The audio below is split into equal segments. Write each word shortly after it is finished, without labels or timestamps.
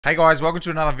Hey guys, welcome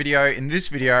to another video. In this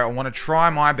video, I want to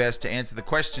try my best to answer the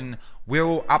question,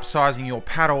 will upsizing your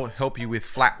paddle help you with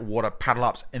flat water paddle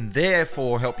ups and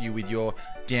therefore help you with your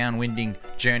downwinding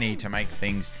journey to make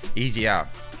things easier?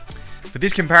 For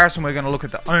this comparison, we're going to look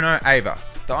at the Ono Ava.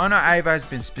 The Ono Ava has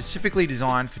been specifically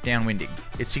designed for downwinding.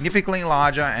 It's significantly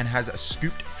larger and has a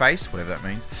scooped face, whatever that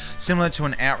means, similar to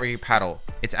an outrigger paddle.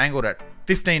 It's angled at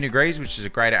 15 degrees, which is a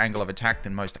greater angle of attack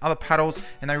than most other paddles,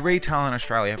 and they retail in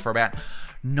Australia for about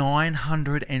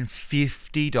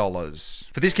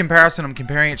 $950. For this comparison, I'm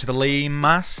comparing it to the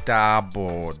Lima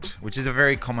Starboard, which is a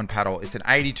very common paddle. It's an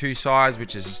 82 size,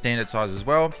 which is a standard size as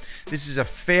well. This is a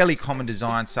fairly common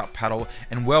design SUP paddle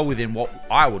and well within what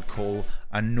I would call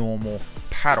a normal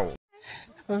paddle.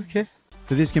 Okay.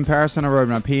 For this comparison, I rode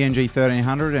my PNG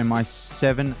 1300 and my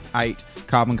 7/8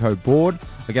 Carbon Code board.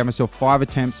 I gave myself 5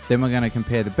 attempts, then we're going to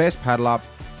compare the best paddle up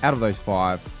out of those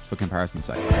 5 for comparison's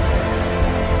sake.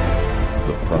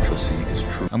 The prophecy is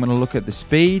true. I'm going to look at the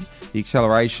speed, the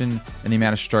acceleration, and the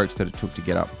amount of strokes that it took to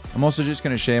get up. I'm also just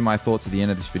going to share my thoughts at the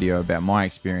end of this video about my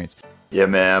experience. Yeah,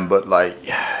 man, but like,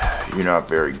 you're not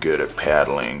very good at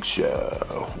paddling,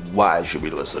 so why should we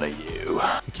listen to you?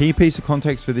 The key piece of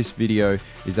context for this video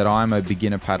is that I'm a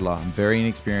beginner paddler. I'm very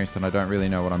inexperienced and I don't really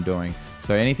know what I'm doing.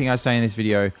 So anything I say in this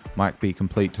video might be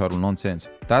complete total nonsense.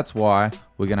 That's why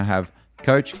we're going to have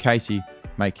Coach Casey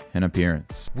make an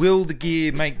appearance. Will the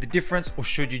gear make the difference or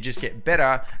should you just get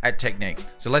better at technique?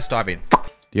 So let's dive in.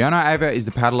 The Ono Ava is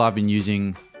the paddle I've been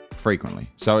using frequently,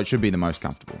 so it should be the most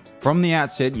comfortable. From the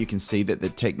outset, you can see that the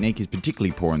technique is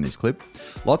particularly poor in this clip.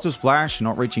 Lots of splash,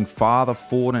 not reaching farther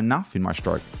forward enough in my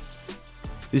stroke.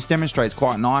 This demonstrates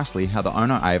quite nicely how the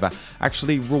Ono Ava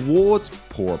actually rewards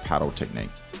poor paddle technique.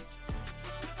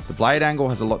 The blade angle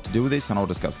has a lot to do with this, and I'll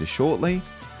discuss this shortly.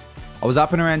 I was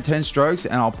up and around 10 strokes,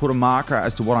 and I'll put a marker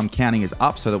as to what I'm counting as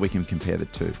up so that we can compare the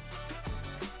two.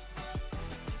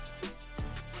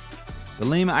 The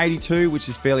Lima 82, which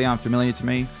is fairly unfamiliar to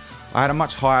me, I had a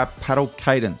much higher paddle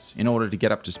cadence in order to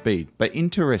get up to speed, but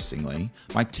interestingly,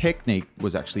 my technique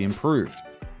was actually improved,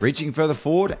 reaching further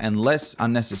forward and less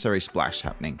unnecessary splash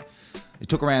happening. It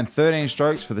took around 13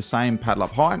 strokes for the same paddle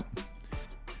up height.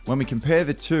 When we compare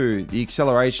the two, the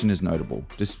acceleration is notable.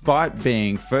 Despite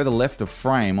being further left of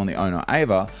frame on the Ono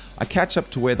Ava, I catch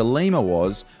up to where the Lima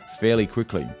was fairly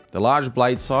quickly. The large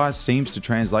blade size seems to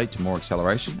translate to more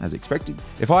acceleration as expected.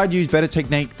 If I had used better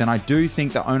technique, then I do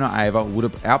think the Ono Ava would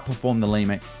have outperformed the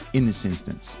Lima in this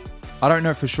instance. I don't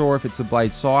know for sure if it's the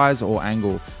blade size or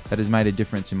angle that has made a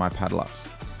difference in my paddle ups.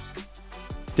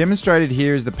 Demonstrated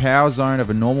here is the power zone of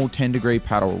a normal 10-degree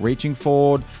paddle, reaching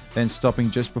forward, then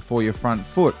stopping just before your front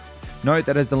foot. Note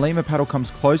that as the Lima paddle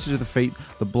comes closer to the feet,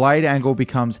 the blade angle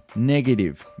becomes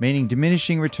negative, meaning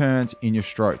diminishing returns in your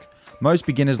stroke. Most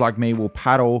beginners like me will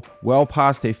paddle well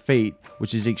past their feet,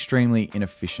 which is extremely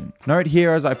inefficient. Note here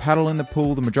as I paddle in the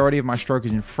pool, the majority of my stroke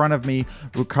is in front of me,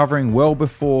 recovering well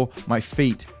before my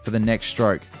feet for the next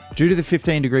stroke. Due to the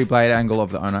 15-degree blade angle of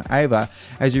the Ono Ava,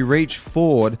 as you reach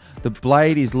forward, the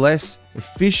blade is less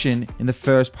efficient in the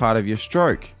first part of your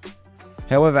stroke.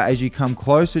 However, as you come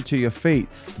closer to your feet,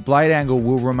 the blade angle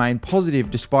will remain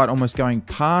positive despite almost going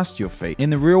past your feet. In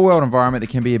the real world environment, there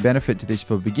can be a benefit to this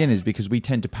for beginners because we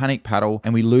tend to panic paddle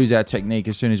and we lose our technique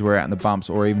as soon as we're out in the bumps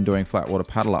or even doing flat water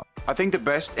paddle up. I think the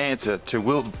best answer to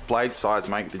will blade size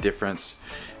make the difference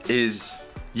is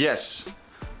yes,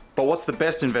 but what's the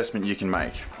best investment you can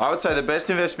make? I would say the best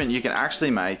investment you can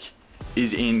actually make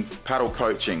is in paddle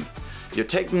coaching. Your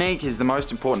technique is the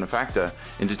most important factor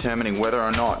in determining whether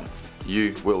or not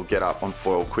you will get up on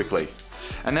foil quickly.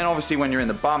 And then obviously when you're in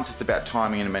the bumps, it's about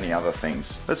timing and many other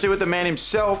things. Let's see what the man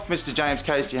himself, Mr. James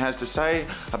Casey, has to say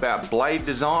about blade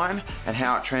design and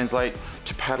how it translates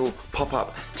to paddle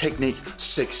pop-up technique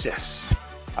success.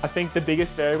 I think the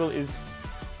biggest variable is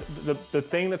the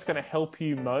thing that's going to help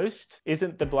you most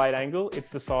isn't the blade angle, it's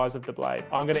the size of the blade.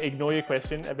 I'm going to ignore your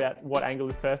question about what angle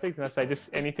is perfect and I say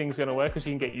just anything's going to work because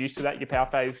you can get used to that. Your power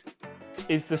phase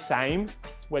is the same,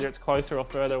 whether it's closer or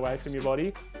further away from your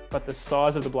body, but the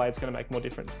size of the blade is going to make more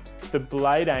difference. The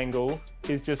blade angle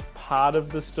is just part of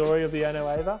the story of the Ono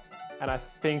Ava, and I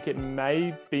think it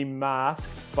may be masked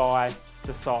by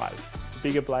the size.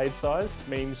 Bigger blade size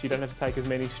means you don't have to take as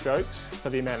many strokes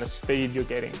for the amount of speed you're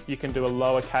getting. You can do a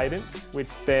lower cadence, which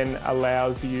then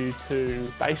allows you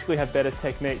to basically have better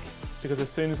technique, because as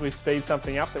soon as we speed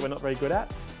something up that we're not very good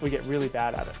at, we get really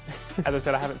bad at it. As I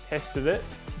said, I haven't tested it,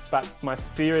 but my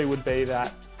theory would be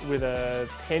that with a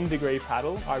 10-degree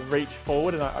paddle, I reach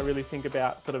forward and I really think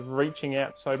about sort of reaching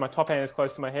out. So my top hand is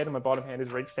close to my head and my bottom hand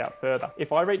is reached out further.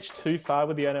 If I reach too far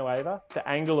with the Ono Ava, the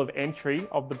angle of entry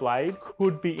of the blade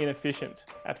could be inefficient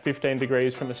at 15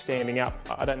 degrees from a standing up.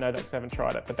 I don't know that because I haven't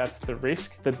tried it, but that's the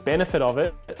risk. The benefit of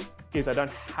it is I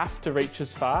don't have to reach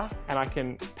as far and I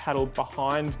can paddle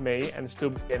behind me and still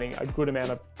be getting a good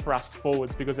amount of thrust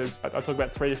forwards, because I talk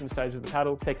about 3 different stages of the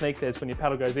paddle technique. There's when your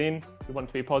paddle goes in, you want it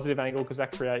to be a positive angle because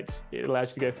it allows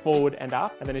you to go forward and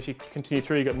up. And then as you continue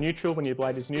through, you've got neutral. When your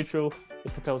blade is neutral,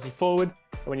 it propels you forward.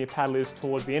 And when your paddle is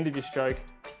towards the end of your stroke,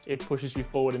 it pushes you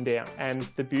forward and down. And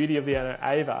the beauty of the Ono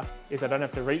Ava is I don't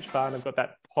have to reach far and I've got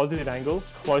that positive angle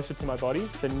closer to my body,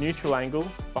 the neutral angle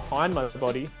behind my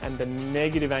body, and the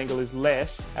negative angle is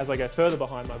less as I go further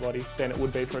behind my body than it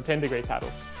would be for a 10-degree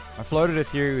paddle. I floated a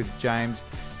theory with James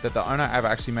that the Ono Ava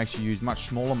actually makes you use much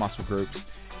smaller muscle groups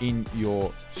in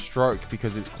your stroke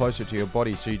because it's closer to your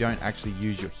body, so you don't actually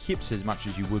use your hips as much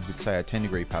as you would with, say, a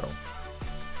 10-degree paddle.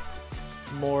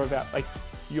 More about like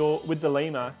with the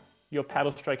Lima, your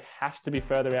paddle stroke has to be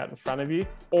further out in front of you,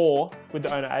 or with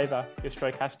the Ono Ava, your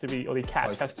stroke has to be, or the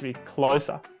catch has to be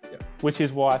closer. Yep. Which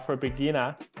is why for a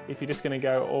beginner, if you're just going to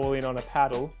go all in on a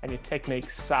paddle and your technique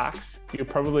sucks, you'll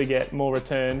probably get more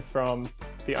return from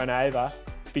the Ono Ava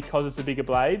because it's a bigger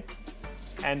blade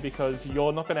and because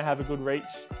you're not going to have a good reach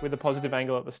with a positive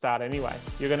angle at the start anyway.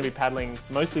 You're going to be paddling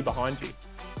mostly behind you.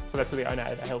 So that's where the Ono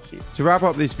Ava helps you. To wrap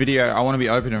up this video, I want to be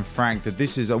open and frank that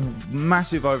this is a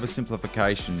massive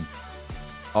oversimplification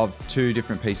of 2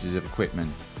 different pieces of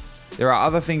equipment. There are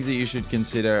other things that you should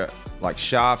consider, like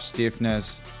shaft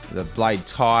stiffness, the blade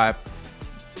type,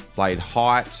 blade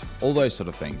height, all those sort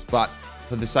of things. But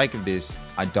for the sake of this,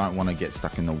 I don't want to get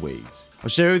stuck in the weeds. I'll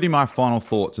share with you my final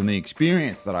thoughts on the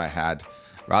experience that I had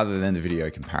rather than the video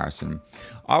comparison.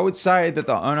 I would say that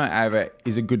the Ono Ava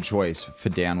is a good choice for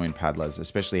downwind paddlers,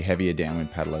 especially heavier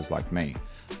downwind paddlers like me.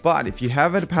 But if you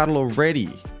have a paddle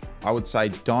already, I would say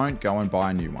don't go and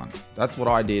buy a new one. That's what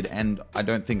I did, and I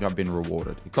don't think I've been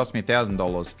rewarded. It cost me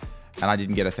 $1,000 and I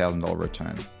didn't get a $1,000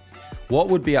 return. What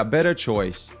would be a better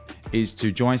choice is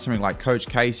to join something like Coach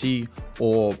Casey,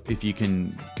 or if you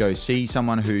can go see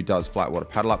someone who does flat water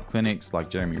paddle up clinics like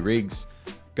Jeremy Riggs,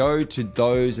 go to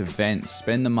those events,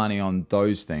 spend the money on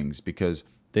those things because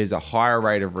there's a higher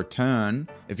rate of return.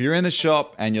 If you're in the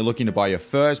shop and you're looking to buy your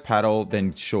first paddle,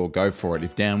 then sure, go for it.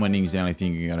 If downwinding is the only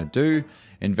thing you're gonna do,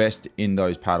 invest in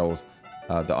those paddles.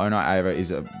 The Ono Ava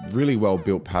is a really well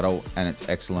built paddle and it's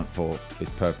excellent for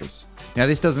its purpose. Now,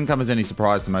 this doesn't come as any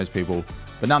surprise to most people,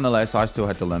 but nonetheless, I still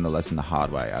had to learn the lesson the hard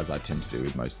way, as I tend to do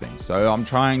with most things. So I'm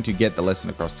trying to get the lesson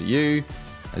across to you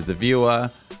as the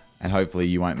viewer, and hopefully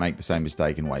you won't make the same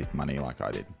mistake and waste money like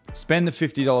I did. Spend the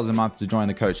 $50 a month to join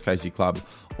the Coach Casey Club,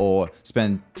 or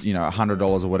spend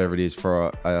 $100 or whatever it is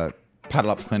for a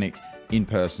paddle up clinic in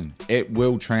person. It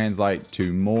will translate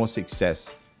to more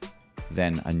success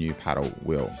than a new paddle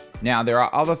will. Now, there are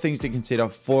other things to consider: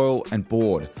 foil and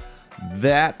board.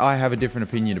 That I have a different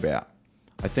opinion about.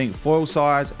 I think foil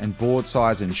size and board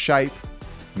size and shape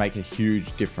make a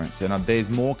huge difference, and there's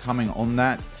more coming on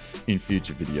that in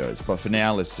future videos. But for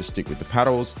now, let's just stick with the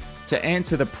paddles. To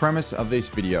answer the premise of this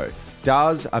video,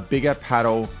 does a bigger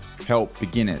paddle help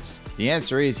beginners? The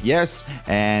answer is yes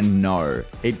and no.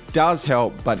 It does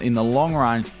help, but in the long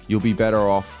run, you'll be better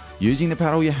off using the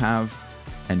paddle you have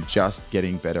and just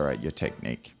getting better at your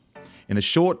technique. In the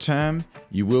short term,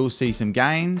 you will see some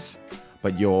gains,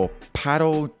 but your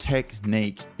paddle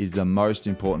technique is the most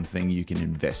important thing you can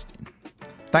invest in.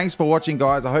 Thanks for watching,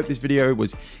 guys. I hope this video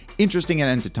was interesting and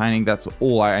entertaining. That's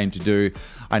all I aim to do.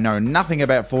 I know nothing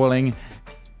about foiling.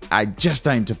 I just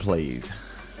aim to please.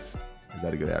 Is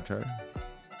that a good outro?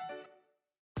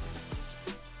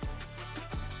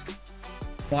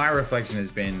 My reflection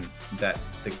has been that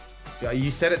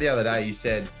you said it the other day. You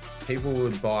said people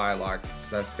would buy, like,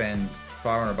 they'll spend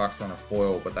 $500 on a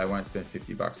foil, but they won't spend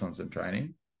 $50 on some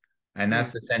training. And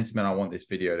that's the sentiment I want this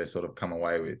video to sort of come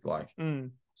away with. Like,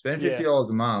 spend $50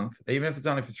 a month, even if it's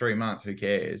only for 3 months, who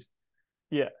cares?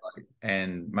 Yeah. Like,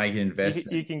 and make an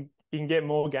investment. You can get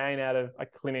more gain out of a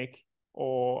clinic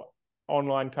or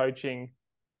online coaching,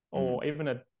 or even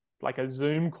a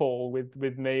Zoom call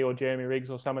with me or Jeremy Riggs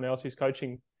or someone else who's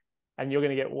coaching, and you're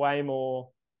going to get way more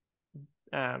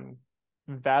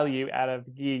value out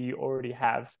of gear you already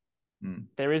have.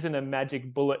 There isn't a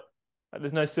magic bullet.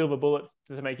 There's no silver bullet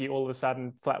to make you all of a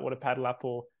sudden flat water paddle up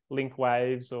or link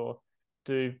waves or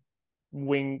do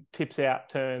wing tips out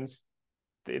turns.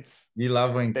 You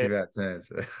love wing tip out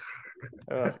turns.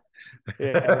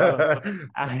 Yeah.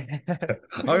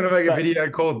 I'm gonna make a video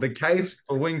called "The Case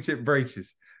for Wingtip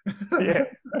Breaches." Yeah,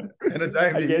 and a day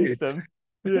against them.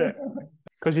 Yeah,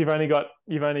 because you've only got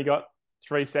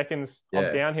 3 seconds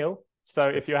of downhill. So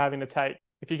if you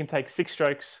can take 6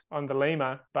 strokes on the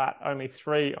Lima, but only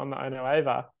 3 on the Ono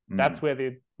Ava, that's where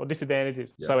the disadvantage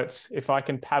is. Yeah. So it's, if I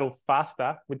can paddle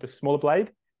faster with the smaller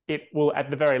blade, it will at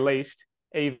the very least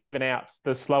even out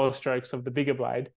the slower strokes of the bigger blade,